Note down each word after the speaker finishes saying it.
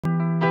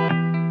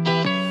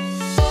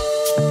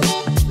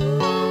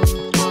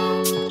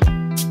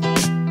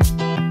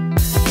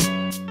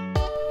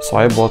So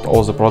I bought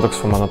all the products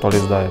from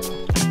Anatoly's diet.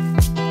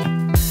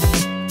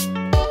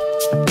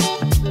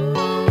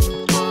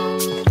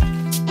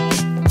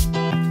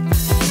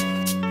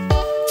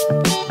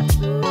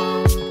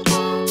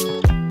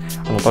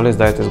 Anatoly's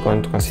diet is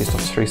going to consist of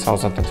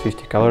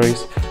 3050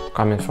 calories,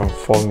 coming from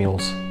 4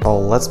 meals. So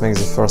let's make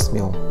the first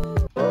meal.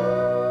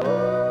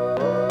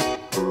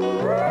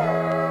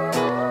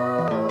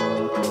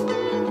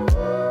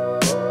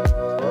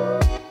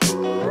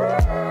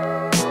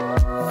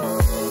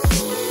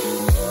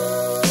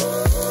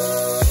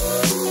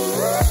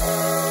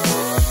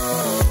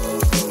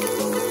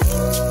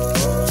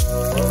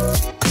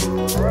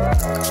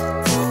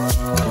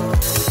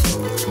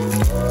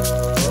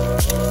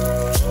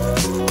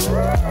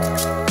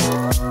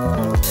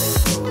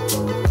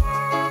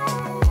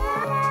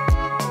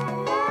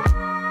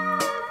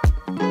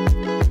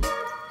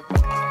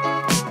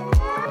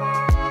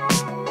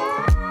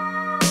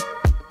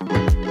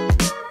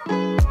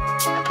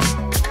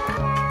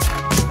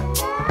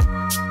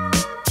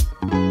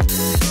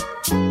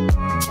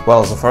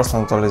 Well, the first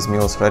Anatoly's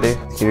meal is ready.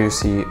 Here you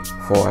see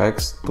 4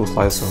 eggs, 2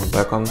 slices of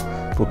bacon,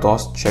 2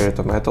 toasted cherry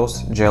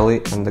tomatoes,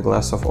 jelly and a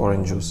glass of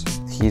orange juice.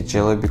 He eats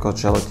jelly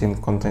because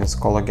gelatin contains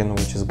collagen,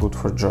 which is good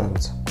for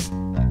joints.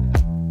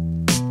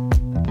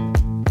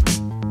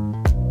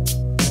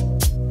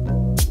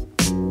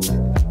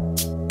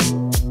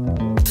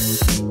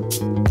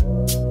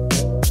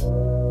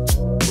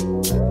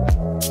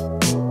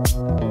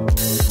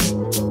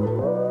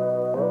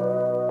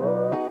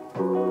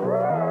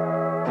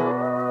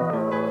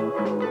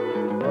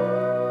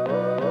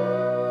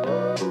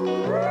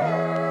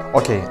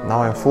 Okay,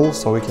 now I'm full,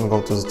 so we can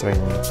go to the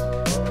training.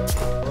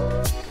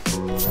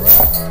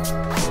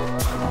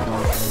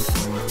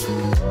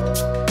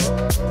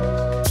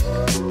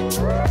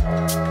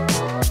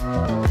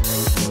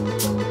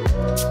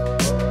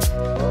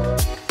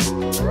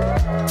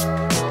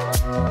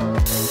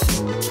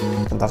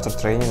 And after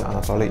training,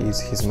 Anatoly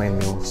eats his main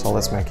meal, so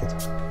let's make it.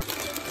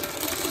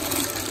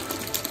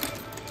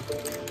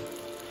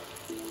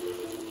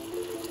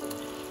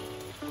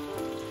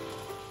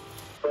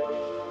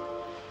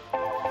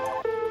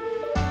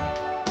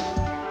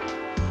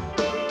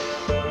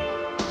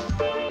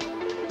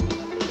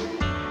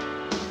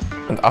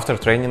 And after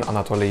training,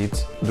 Anatoly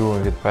eats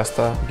durum with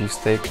pasta, beef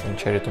steak and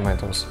cherry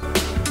tomatoes.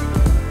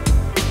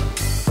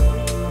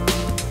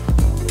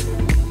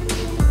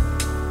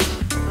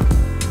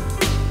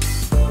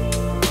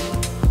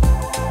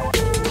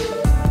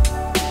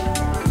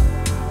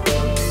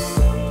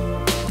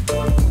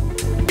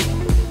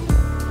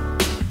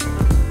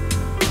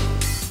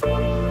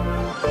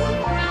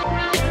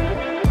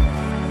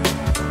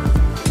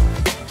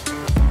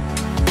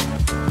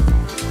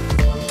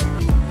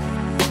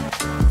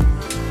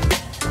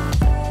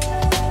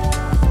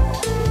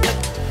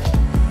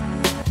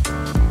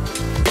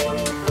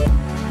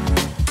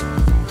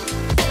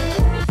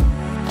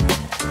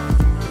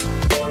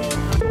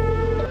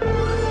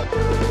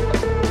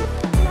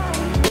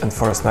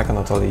 For a snack,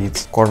 Anatoly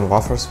eats corn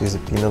wafers with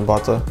peanut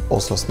butter,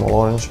 also a small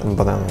orange and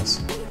bananas.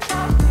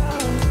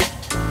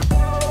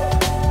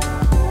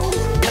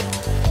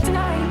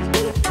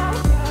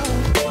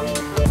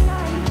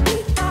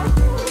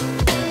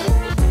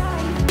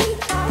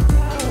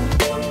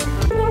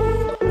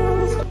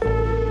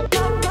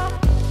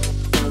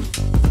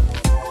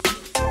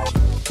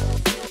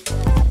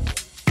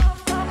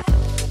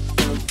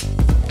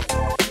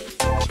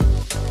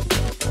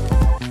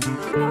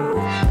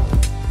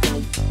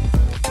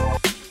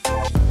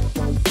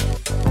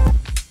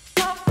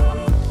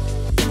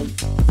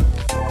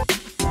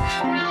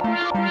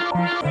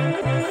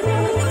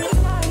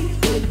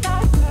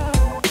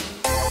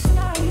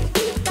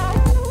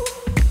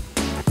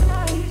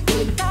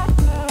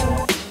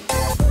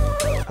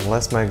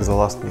 Let's make the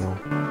last meal.